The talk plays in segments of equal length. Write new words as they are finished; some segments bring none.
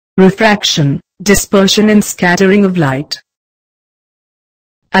refraction, dispersion and scattering of light.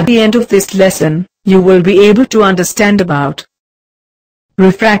 At the end of this lesson, you will be able to understand about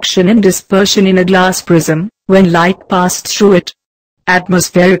refraction and dispersion in a glass prism, when light passed through it,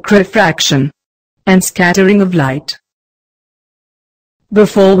 atmospheric refraction, and scattering of light.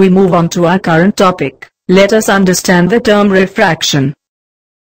 Before we move on to our current topic, let us understand the term refraction.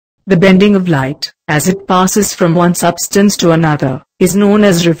 The bending of light, as it passes from one substance to another, is known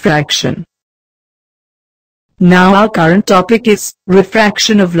as refraction. Now our current topic is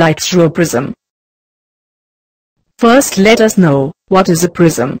refraction of light through a prism. First let us know, what is a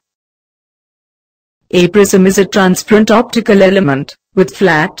prism? A prism is a transparent optical element, with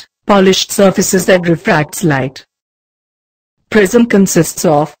flat, polished surfaces that refracts light. Prism consists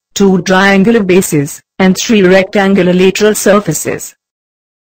of 2 triangular bases, and 3 rectangular lateral surfaces.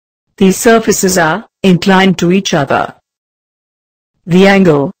 These surfaces are inclined to each other. The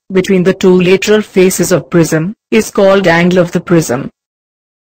angle between the 2 lateral faces of prism is called angle of the prism.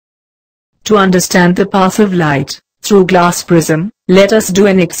 To understand the path of light through glass prism, let us do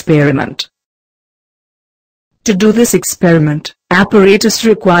an experiment. To do this experiment, apparatus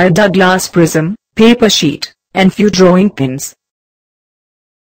required a glass prism, paper sheet, and few drawing pins.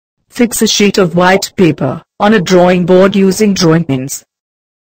 Fix a sheet of white paper on a drawing board using drawing pins.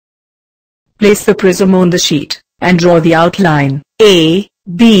 Place the prism on the sheet, and draw the outline A,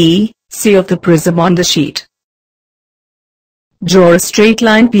 B, C of the prism on the sheet. Draw a straight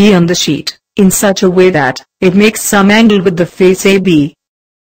line P on the sheet, in such a way that it makes some angle with the face AB.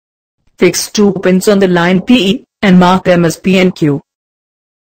 Fix 2 pins on the line P, and mark them as P and Q.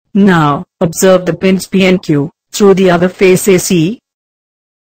 Now, observe the pins P and Q, through the other face AC.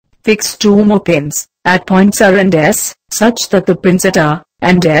 Fix 2 more pins, at points R and S, such that the pins at R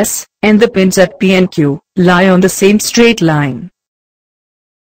and S, and the pins at P and Q, lie on the same straight line.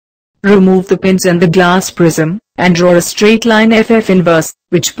 Remove the pins and the glass prism, and draw a straight line FF inverse,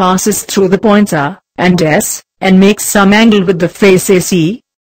 which passes through the points R and S, and makes some angle with the face AC.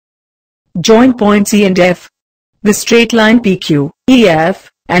 Join points E and F. The straight line PQ,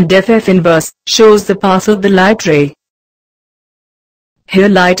 EF, and FF inverse, shows the path of the light ray. Here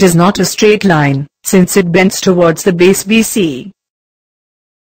light is not a straight line, since it bends towards the base BC.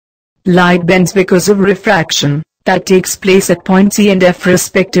 Light bends because of refraction, that takes place at points E and F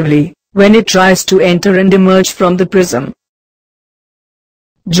respectively, when it tries to enter and emerge from the prism.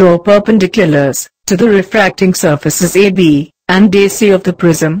 Draw perpendiculars to the refracting surfaces AB and AC of the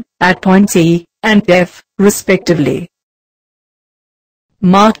prism, at points E and F, respectively.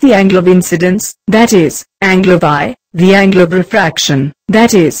 Mark the angle of incidence, that is, angle of I, the angle of refraction,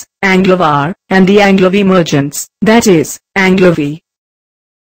 that is, angle of R, and the angle of emergence, that is, angle of E.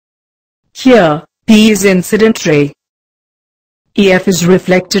 Here, P is incident ray. EF is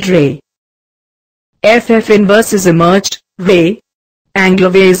reflected ray. FF inverse is emerged ray. Angle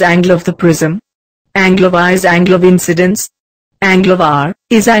of A is angle of the prism. Angle of I is angle of incidence. Angle of R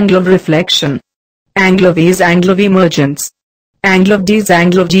is angle of reflection. Angle of A is angle of emergence. Angle of D is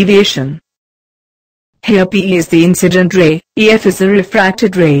angle of deviation. Here P is the incident ray, EF is the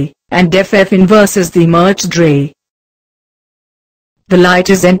refracted ray, and FF inverse is the emerged ray. The light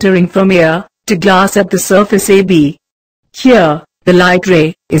is entering from air to glass at the surface AB. Here, the light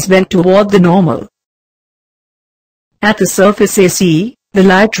ray is bent toward the normal. At the surface AC, the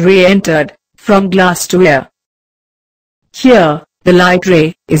light ray entered from glass to air. Here, the light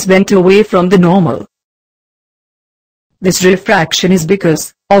ray is bent away from the normal. This refraction is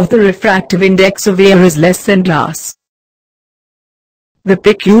because of the refractive index of air is less than glass. The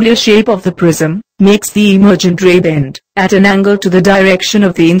peculiar shape of the prism makes the emergent ray bend at an angle to the direction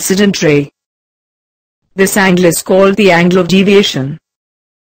of the incident ray. This angle is called the angle of deviation.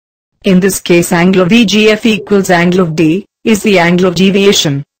 In this case, angle of VGF equals angle of D is the angle of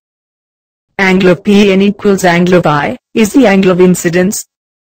deviation. Angle of PN equals angle of I is the angle of incidence.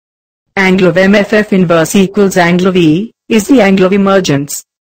 Angle of MFF inverse equals angle of E is the angle of emergence.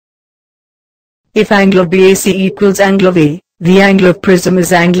 If angle of BAC equals angle of A, the angle of prism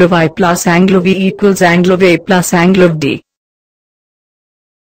is angle of I plus angle of E equals angle of A plus angle of D.